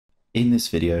In this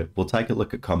video, we'll take a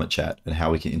look at CometChat and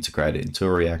how we can integrate it into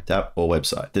a React app or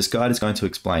website. This guide is going to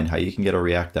explain how you can get a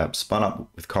React app spun up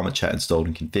with CometChat installed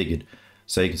and configured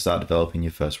so you can start developing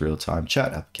your first real-time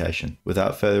chat application.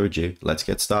 Without further ado, let's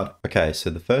get started. Okay, so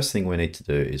the first thing we need to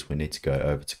do is we need to go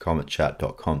over to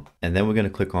CometChat.com and then we're going to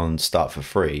click on Start for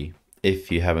Free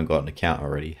if you haven't got an account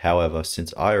already. However,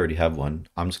 since I already have one,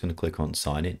 I'm just going to click on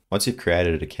Sign In. Once you've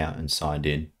created an account and signed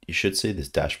in, you should see this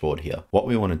dashboard here. What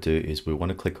we want to do is we want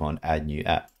to click on Add New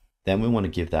App. Then we want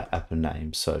to give that app a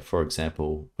name. So for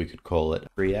example, we could call it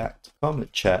React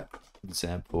CometChat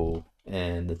example.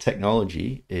 And the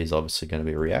technology is obviously going to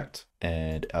be React.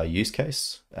 And our use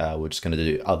case, we're just going to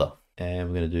do other. And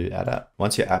we're going to do add app.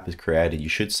 Once your app is created, you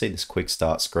should see this quick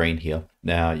start screen here.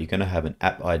 Now you're going to have an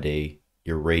app ID,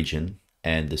 your region,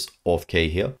 and this auth key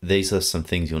here. These are some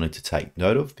things you'll need to take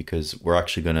note of because we're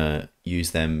actually going to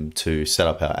use them to set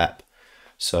up our app.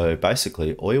 So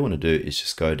basically all you want to do is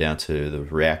just go down to the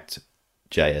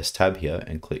ReactJS tab here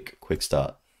and click Quick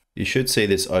Start. You should see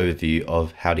this overview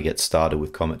of how to get started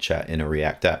with CometChat in a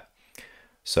React app.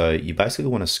 So you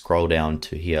basically want to scroll down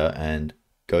to here and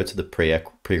go to the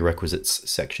prerequisites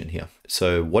section here.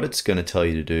 So what it's going to tell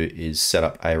you to do is set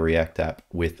up a React app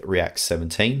with React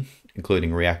 17,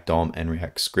 including React DOM and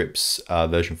React Scripts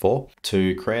version 4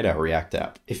 to create our React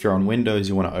app. If you're on Windows,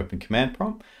 you want to open Command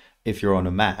Prompt. If you're on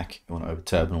a Mac, you want to open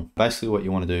Terminal. Basically what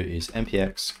you want to do is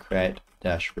npx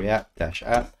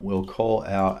create-react-app. We'll call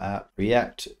our app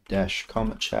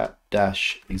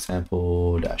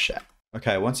react-cometchat-example-app.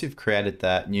 Okay, once you've created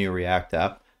that new React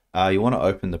app, you want to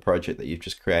open the project that you've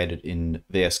just created in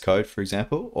VS Code, for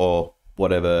example, or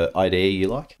whatever IDE you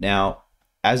like. Now,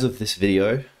 as of this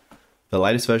video, the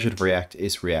latest version of React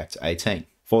is React 18.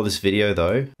 For this video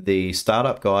though, the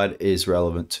startup guide is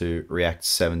relevant to React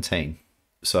 17.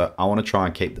 So I want to try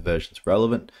and keep the versions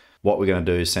relevant. What we're going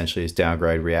to do essentially is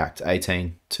downgrade React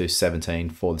 18 to 17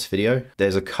 for this video.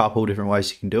 There's a couple different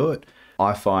ways you can do it.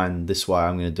 I find this way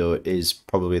I'm going to do it is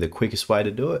probably the quickest way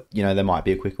to do it. You know, there might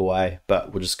be a quicker way,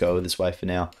 but we'll just go with this way for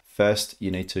now. First,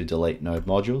 you need to delete node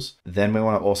modules. Then we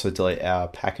want to also delete our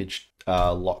package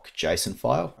lock JSON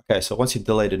file. Okay, so once you've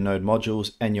deleted node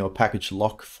modules and your package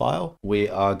lock file, we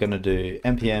are going to do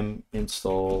npm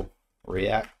install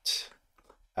react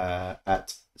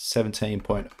at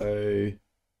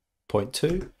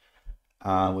 17.0.2.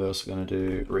 We're also going to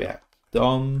do react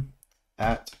DOM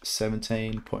at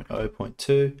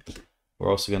 17.0.2. We're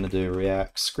also going to do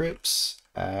react scripts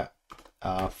at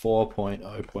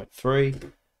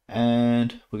 4.0.3,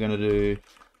 and we're going to do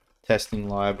testing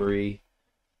library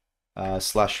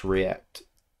slash React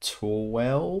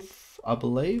 12, I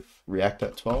believe. React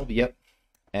at 12, yep.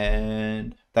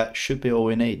 And that should be all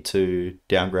we need to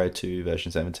downgrade to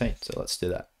version 17. So let's do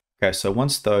that. Okay, so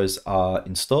once those are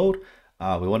installed,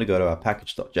 we want to go to our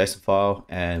package.json file,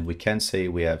 and we can see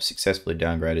we have successfully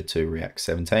downgraded to React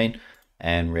 17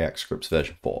 and React Scripts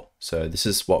version 4. So this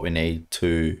is what we need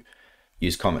to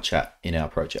use CometChat in our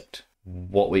project.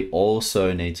 What we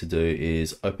also need to do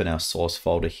is open our source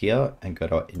folder here and go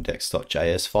to our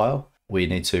index.js file. We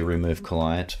need to remove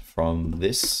client from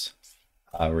this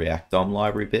React DOM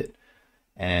library bit.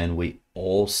 And we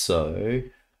also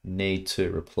need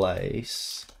to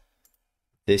replace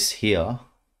this here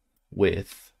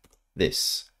with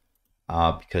this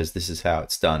because this is how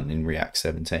it's done in React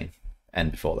 17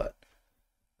 and before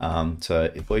that. So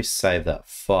if we save that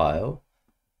file,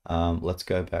 let's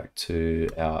go back to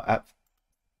our app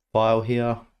file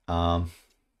here.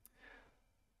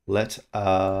 Let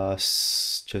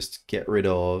us just get rid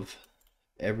of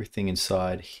everything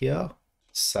inside here,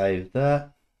 save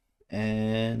that,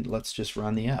 and let's just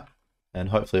run the app. And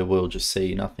hopefully we'll just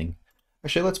see nothing.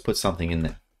 Actually, let's put something in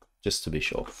there just to be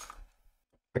sure.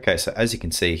 Okay, so as you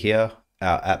can see here,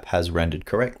 our app has rendered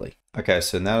correctly. Okay,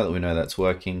 so now that we know that's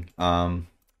working, I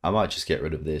might just get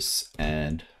rid of this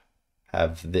and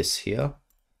have this here,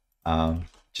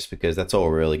 just because that's all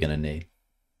we're really going to need.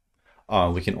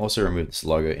 We can also remove this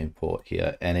logo import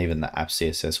here, and even the app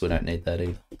CSS, we don't need that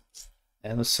either.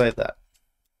 And let's save that.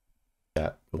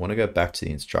 We want to go back to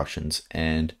the instructions,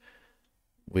 and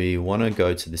we want to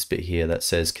go to this bit here that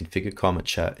says configure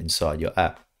CometChat inside your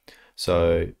app.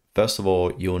 So first of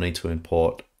all, you'll need to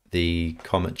import the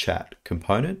CometChat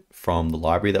component from the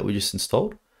library that we just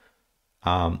installed.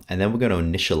 And then we're going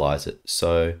to initialize it.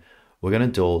 So we're going to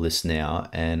do all this now,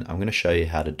 and I'm going to show you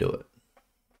how to do it.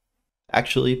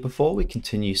 Actually, before we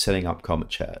continue setting up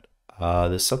CometChat,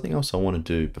 there's something else I want to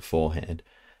do beforehand.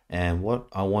 And what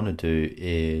I want to do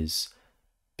is,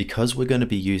 because we're going to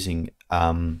be using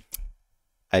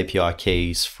API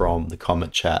keys from the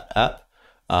CometChat app,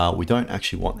 we don't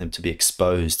actually want them to be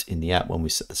exposed in the app when we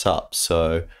set this up.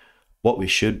 So what we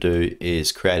should do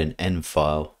is create an env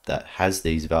file that has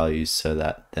these values so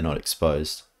that they're not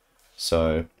exposed.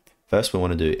 So first we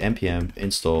want to do npm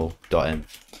install.env.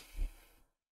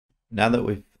 Now that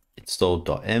we've installed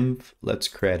 .env, let's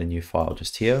create a new file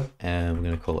just here, and we're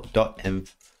going to call it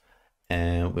 .env,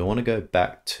 and we want to go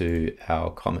back to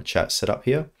our CometChat setup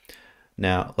here.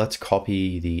 Now let's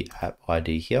copy the app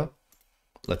ID here.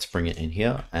 Let's bring it in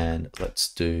here, and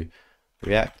let's do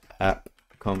React app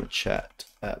CometChat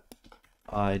app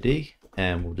ID,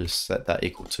 and we'll just set that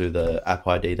equal to the app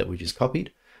ID that we just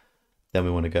copied. Then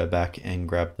we want to go back and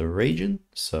grab the region,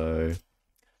 so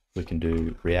we can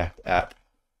do React app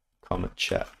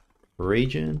CometChat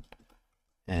region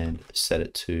and set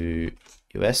it to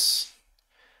US.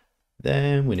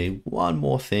 Then we need one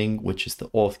more thing, which is the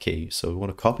auth key. So we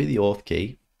want to copy the auth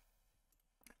key,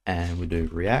 and we do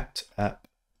React app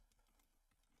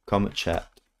CometChat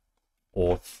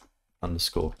auth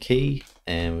underscore key,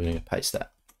 and we're going to paste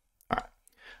that. All right,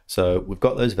 so we've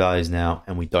got those values now,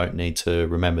 and we don't need to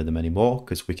remember them anymore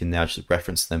because we can now just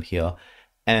reference them here.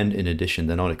 And in addition,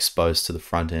 they're not exposed to the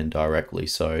front end directly.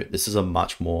 So this is a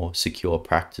much more secure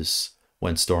practice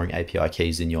when storing API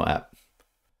keys in your app.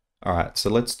 All right, so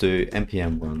let's do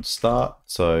npm run start.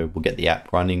 So we'll get the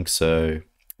app running so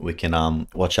we can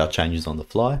watch our changes on the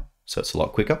fly. So it's a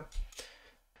lot quicker.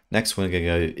 Next, we're going to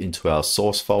go into our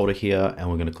source folder here, and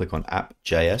we're going to click on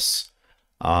app.js.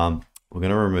 We're going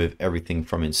to remove everything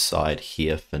from inside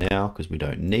here for now because we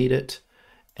don't need it.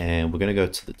 And we're going to go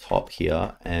to the top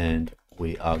here, and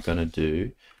we are going to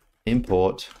do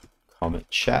import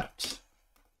CometChat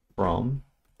from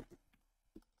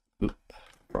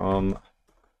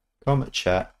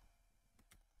CometChat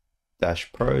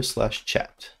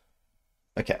 -pro/chat.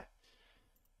 Okay.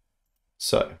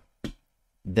 So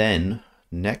then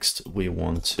next we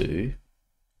want to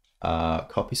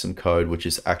copy some code, which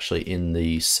is actually in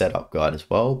the setup guide as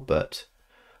well, but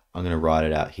I'm going to write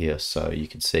it out here so you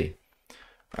can see.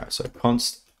 All right, so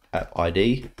const app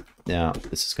ID. Now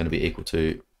this is going to be equal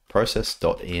to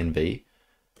process.env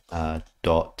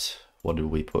dot, what did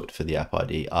we put for the app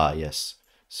ID? Yes.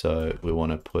 So we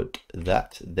want to put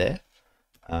that there.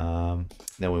 Then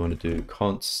we want to do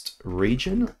const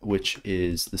region, which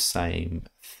is the same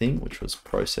thing, which was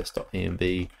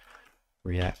process.env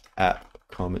react app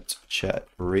CometChat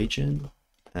region.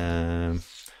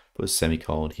 Put a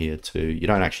semicolon here too. You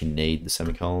don't actually need the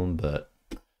semicolon, but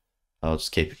I'll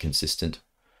just keep it consistent.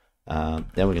 Then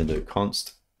we're going to do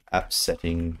const app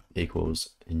setting equals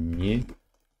new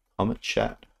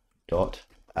CometChat dot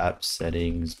app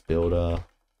settings builder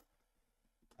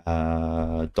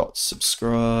dot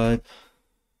subscribe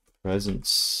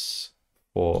presence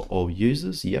for all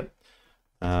users. Yep.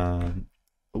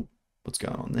 What's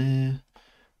going on there?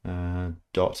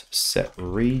 Dot set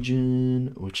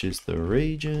region, which is the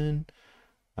region.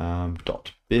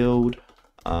 Dot build,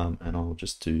 and I'll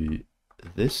just do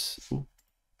this. Do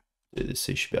this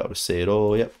so you should be able to see it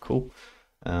all. Yep, cool.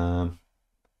 And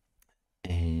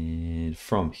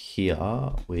from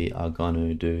here we are going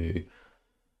to do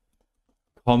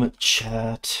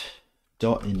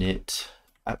CometChat.init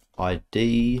app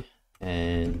ID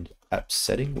and app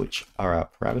setting, which are our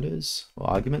parameters or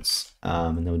arguments.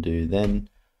 And then we'll do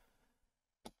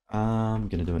I'm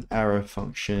going to do an arrow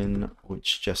function,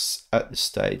 which just at this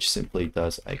stage simply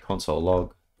does a console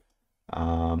log.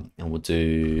 And we'll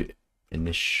do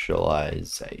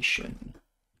initialization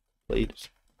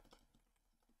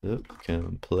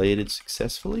completed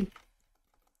successfully.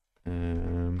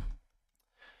 And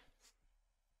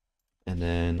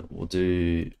then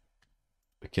we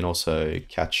can also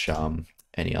catch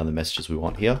any other messages we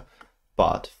want here.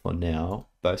 But for now,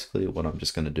 basically what I'm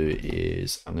just going to do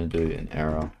is I'm going to do an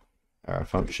arrow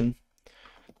function.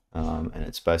 And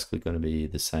it's basically going to be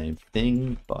the same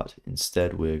thing, but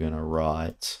instead we're going to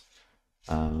write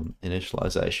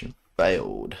initialization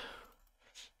failed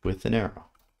with an error.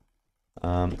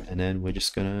 And then we're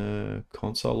just going to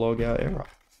console log our error.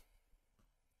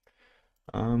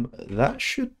 That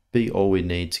should be all we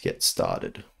need to get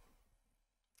started.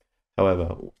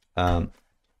 However, I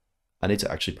need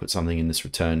to actually put something in this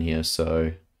return here.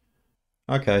 So,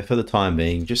 okay, for the time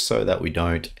being, just so that we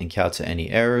don't encounter any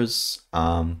errors,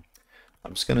 I'm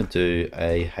just going to do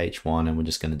a h1, and we're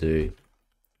just going to do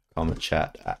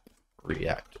CometChat app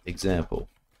react example.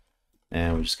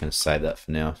 And we're just going to save that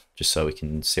for now, just so we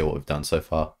can see what we've done so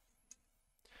far.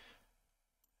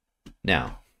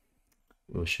 Now,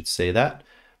 we should see that.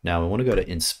 Now we want to go to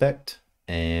inspect,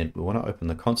 and we want to open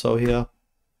the console here.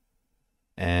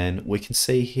 And we can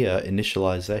see here,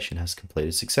 initialization has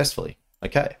completed successfully.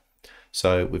 Okay,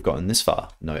 so we've gotten this far,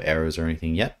 no errors or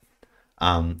anything yet.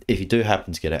 If you do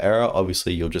happen to get an error,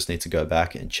 obviously you'll just need to go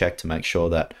back and check to make sure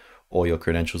that all your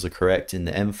credentials are correct in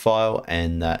the env file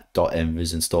and that .env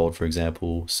is installed, for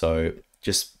example. So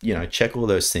just, check all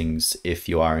those things if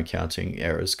you are encountering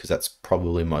errors, because that's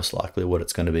probably most likely what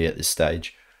it's going to be at this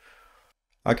stage.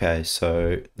 Okay,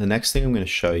 so the next thing I'm going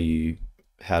to show you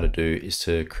how to do is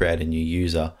to create a new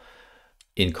user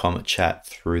in CometChat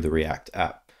through the React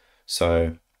app.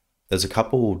 So there's a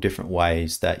couple different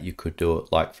ways that you could do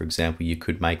it. Like, for example, you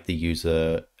could make the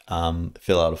user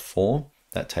fill out a form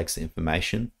that takes the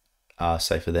information,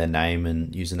 say for their name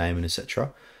and username and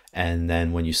etc. And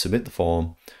then when you submit the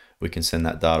form, we can send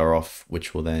that data off,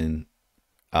 which will then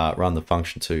run the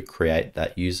function to create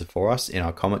that user for us in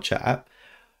our CometChat app.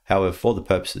 However, for the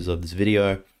purposes of this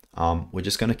video, we're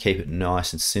just going to keep it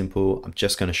nice and simple. I'm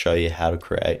just going to show you how to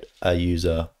create a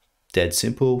user dead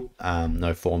simple,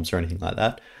 no forms or anything like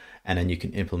that. And then you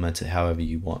can implement it however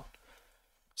you want.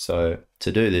 So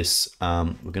to do this,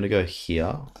 we're going to go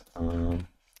here and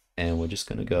we're just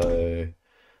going to go,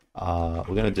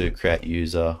 we're going to do create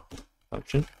user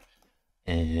function.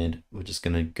 And we're just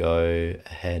going to go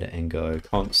ahead and go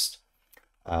const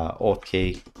auth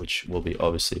key, which will be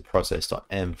obviously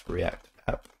process.env for React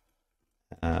app,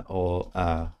 or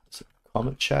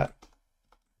CometChat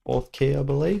auth key, I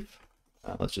believe.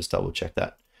 Let's just double check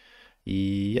that.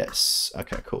 Yes.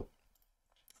 Okay, cool.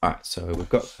 All right, so we've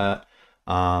got that.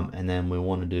 And then we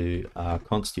want to do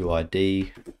const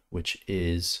UID, which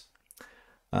is,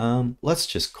 let's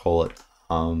just call it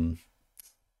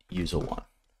user1.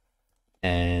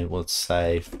 And let's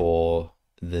say for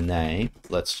the name,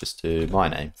 let's just do my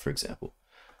name, for example.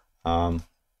 And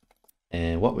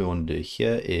what we want to do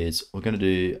here is we're going to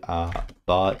do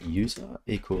var user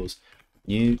equals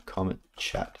new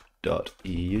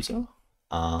CometChat.user.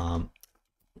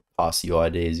 Pass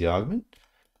UID as the argument,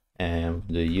 and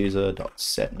we'll do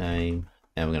user.setName,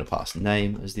 and we're going to pass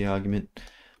name as the argument.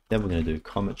 Then we're going to do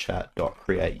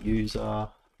CometChat.createUser,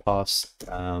 pass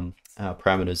our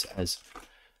parameters as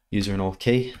user and auth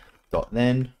key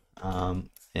 .then, and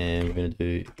we're going to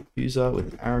do user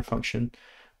with an arrow function,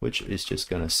 which is just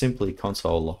going to simply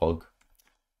console log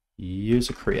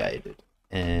user created,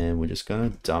 and we're just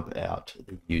going to dump out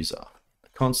the user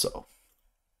console.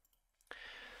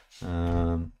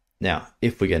 Now,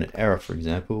 if we get an error, for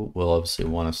example, we'll obviously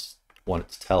want it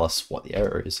to tell us what the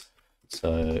error is.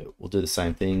 So we'll do the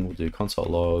same thing. We'll do console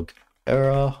log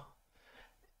error,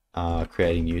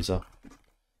 creating user,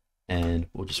 and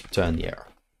we'll just return the error.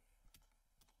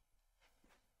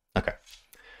 Okay,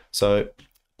 so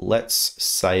let's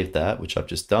save that, which I've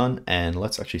just done, and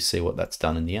let's actually see what that's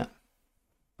done in the app.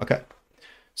 Okay,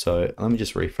 so let me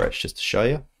just refresh just to show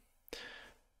you.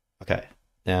 Okay,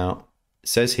 now it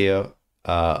says here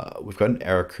we've got an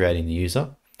error creating the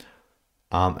user,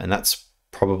 and that's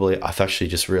probably, I've actually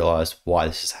just realized why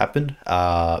this has happened,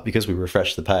 because we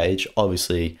refreshed the page.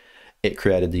 Obviously it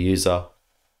created the user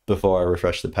before I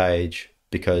refreshed the page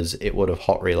because it would have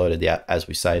hot reloaded the app as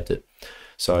we saved it.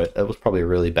 So that was probably a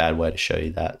really bad way to show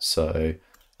you that. So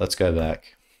let's go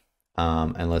back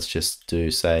and let's just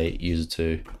do, say,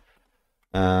 user2,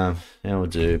 and we'll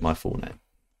do my full name.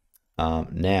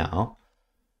 Now,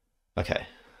 okay,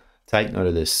 take note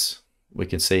of this. We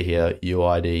can see here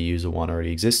UID user1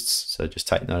 already exists. So just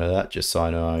take note of that, just so I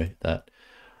know that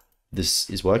this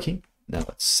is working. Now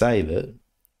let's save it.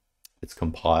 It's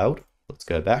compiled. Let's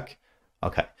go back.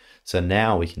 Okay, so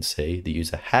now we can see the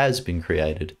user has been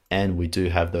created, and we do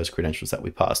have those credentials that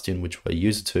we passed in, which were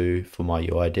user2 for my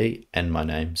UID and my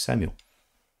name, Samuel.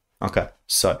 Okay,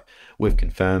 so we've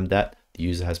confirmed that the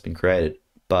user has been created,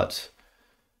 but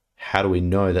how do we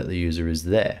know that the user is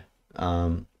there?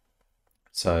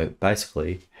 So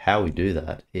basically how we do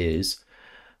that is,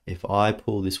 if I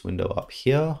pull this window up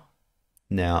here,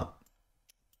 now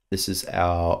this is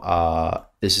our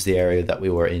this is the area that we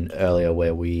were in earlier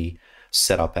where we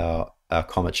set up our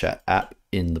CometChat app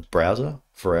in the browser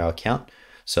for our account.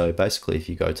 So basically, if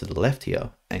you go to the left here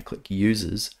and click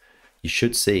users, you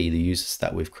should see the users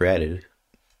that we've created.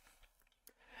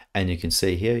 And you can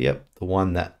see here, yep, the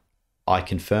one that I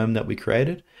confirmed that we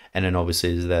created. And then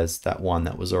obviously there's that one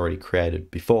that was already created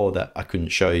before that I couldn't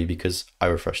show you because I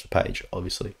refreshed the page,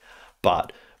 obviously.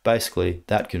 But basically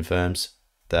that confirms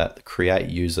that the create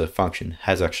user function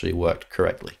has actually worked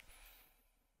correctly.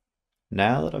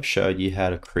 Now that I've showed you how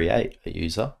to create a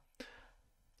user,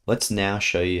 let's now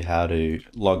show you how to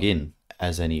log in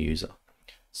as any user.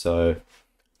 So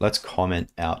let's comment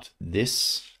out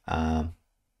this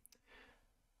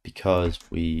because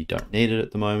we don't need it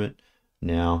at the moment.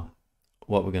 Now,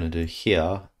 what we're going to do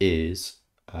here is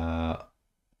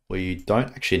we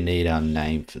don't actually need our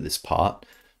name for this part.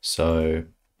 So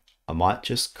I might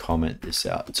just comment this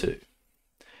out too.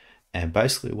 And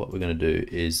basically what we're going to do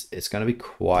is it's going to be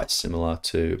quite similar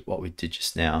to what we did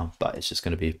just now, but it's just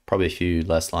going to be probably a few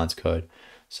less lines of code.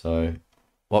 So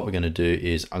what we're going to do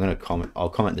is I'll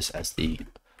comment this as the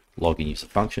login user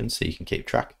function so you can keep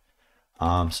track.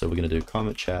 So we're going to do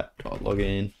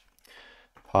CometChat.login,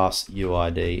 pass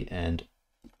UID and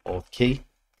auth key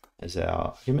as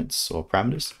our arguments or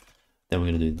parameters. Then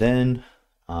we're going to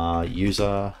do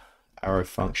user arrow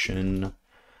function,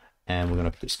 and we're going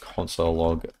to put this console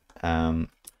log.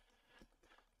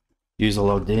 User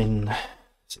logged in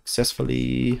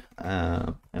successfully,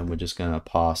 and we're just going to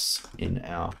pass in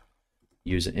our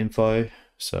user info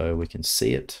so we can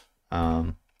see it.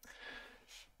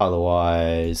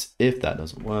 Otherwise, if that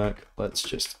doesn't work, let's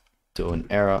just do an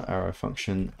arrow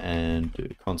function and do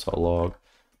console log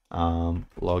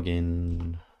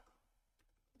login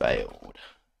failed,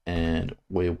 and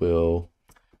we will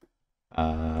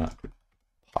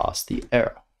pass the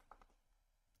error.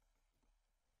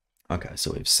 Okay,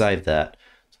 so we've saved that.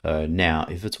 So now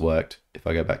if it's worked, if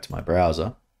I go back to my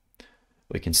browser,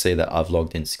 we can see that I've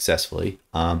logged in successfully.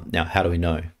 Now, how do we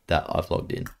know that I've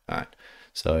logged in? All right,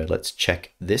 so let's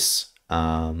check this,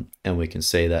 and we can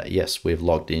see that, yes, we've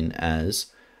logged in as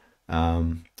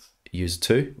user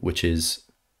 2, which is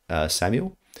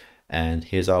Samuel, and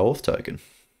here's our auth token.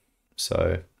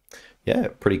 So yeah,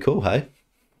 pretty cool, hey?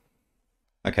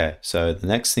 Okay, so the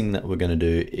next thing that we're going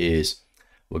to do is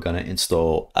we're going to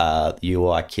install the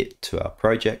UI kit to our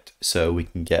project so we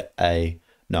can get a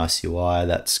nice UI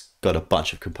that's got a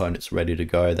bunch of components ready to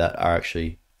go that are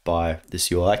actually by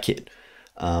this UI kit.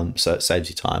 So it saves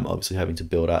you time, obviously, having to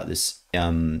build out this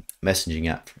messaging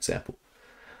app, for example.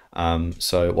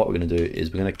 So what we're going to do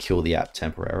is we're going to kill the app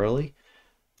temporarily.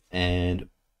 And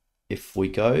if we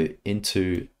go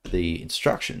into the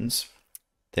instructions,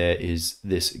 there is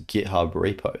this GitHub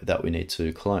repo that we need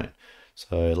to clone.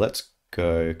 So let's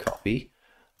go copy,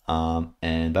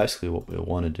 and basically what we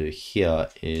want to do here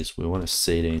is we want to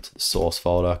seed it into the source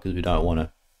folder because we don't want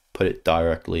to put it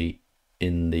directly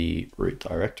in the root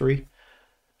directory.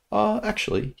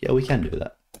 Actually, yeah, we can do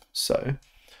that. So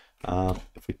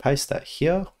if we paste that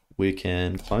here, we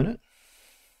can clone it.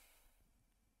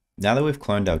 Now that we've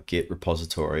cloned our Git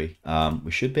repository,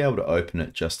 we should be able to open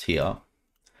it just here,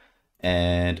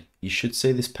 and you should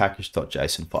see this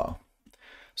package.json file.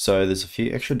 So there's a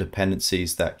few extra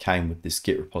dependencies that came with this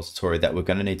Git repository that we're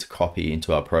going to need to copy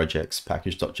into our project's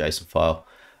package.json file.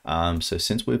 So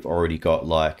since we've already got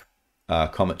like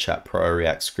CometChat Pro,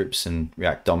 React scripts, and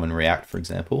React DOM and React, for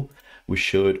example, we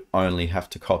should only have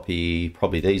to copy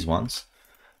probably these ones.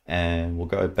 And we'll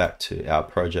go back to our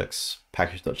project's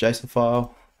package.json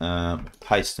file,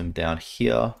 paste them down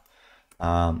here.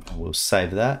 We'll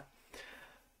save that.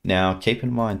 Now keep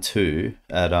in mind too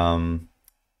that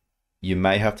you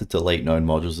may have to delete node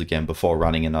modules again before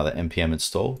running another npm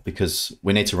install, because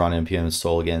we need to run npm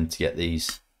install again to get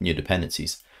these new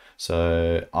dependencies.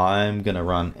 So I'm going to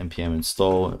run npm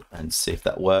install and see if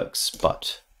that works,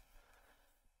 but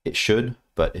it should.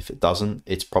 But if it doesn't,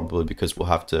 it's probably because we'll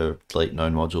have to delete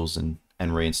node modules and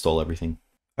reinstall everything.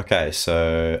 Okay,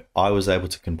 so I was able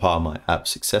to compile my app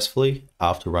successfully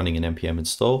after running an npm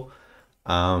install.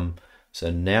 So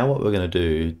now what we're going to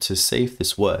do to see if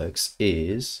this works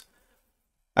is,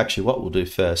 actually what we'll do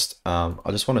first, I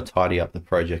just want to tidy up the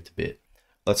project a bit.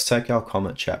 Let's take our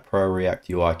CometChat Pro React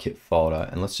UI Kit folder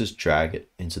and let's just drag it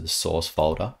into the source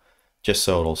folder, just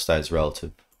so it all stays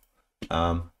relative.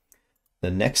 The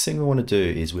next thing we want to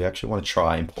do is we actually want to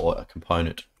try import a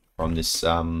component from this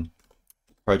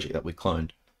project that we cloned.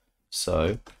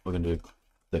 So we're going to do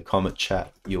the CometChat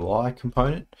UI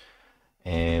component,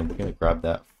 and we're going to grab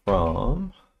that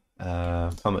from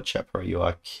CometChat Pro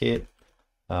UI Kit.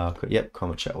 Yep,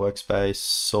 CometChat Workspace,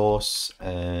 source,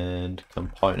 and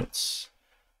components.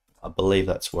 I believe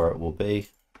that's where it will be.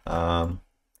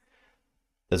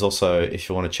 There's also, if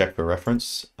you want to check for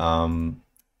reference,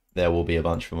 there will be a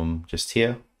bunch of them just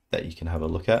here that you can have a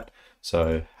look at.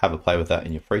 So have a play with that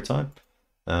in your free time.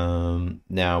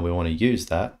 Now we want to use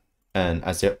that, and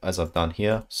as I've done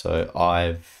here, so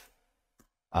I've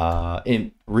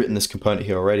written this component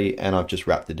here already, and I've just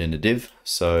wrapped it in a div.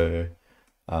 So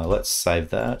let's save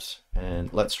that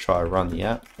and let's try run the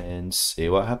app and see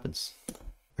what happens.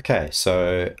 Okay,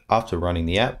 so after running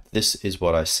the app, this is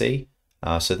what I see.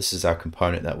 So this is our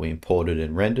component that we imported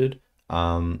and rendered.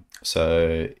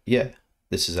 So yeah,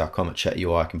 this is our CometChat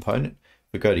UI component.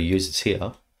 If we go to users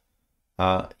here,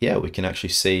 yeah, we can actually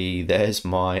see there's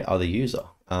my other user.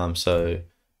 So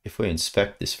if we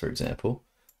inspect this, for example,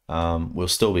 we'll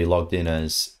still be logged in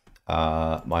as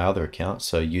my other account,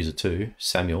 so user 2,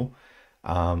 Samuel.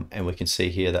 And we can see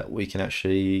here that we can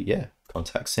actually, yeah,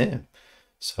 contact Sam.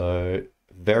 So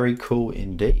very cool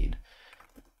indeed.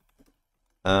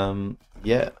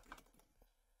 Yeah,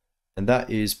 and that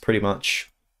is pretty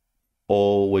much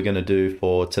all we're going to do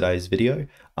for today's video.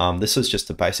 This was just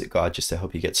a basic guide just to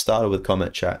help you get started with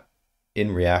CometChat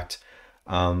in React.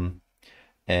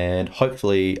 And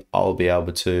hopefully I'll be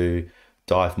able to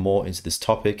dive more into this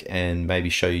topic and maybe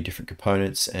show you different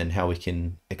components and how we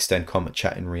can extend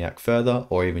CometChat in React further,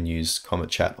 or even use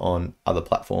CometChat on other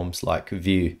platforms like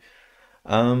Vue.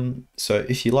 So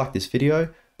if you like this video,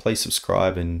 please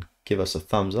subscribe and give us a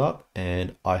thumbs up,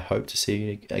 and I hope to see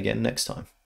you again next time.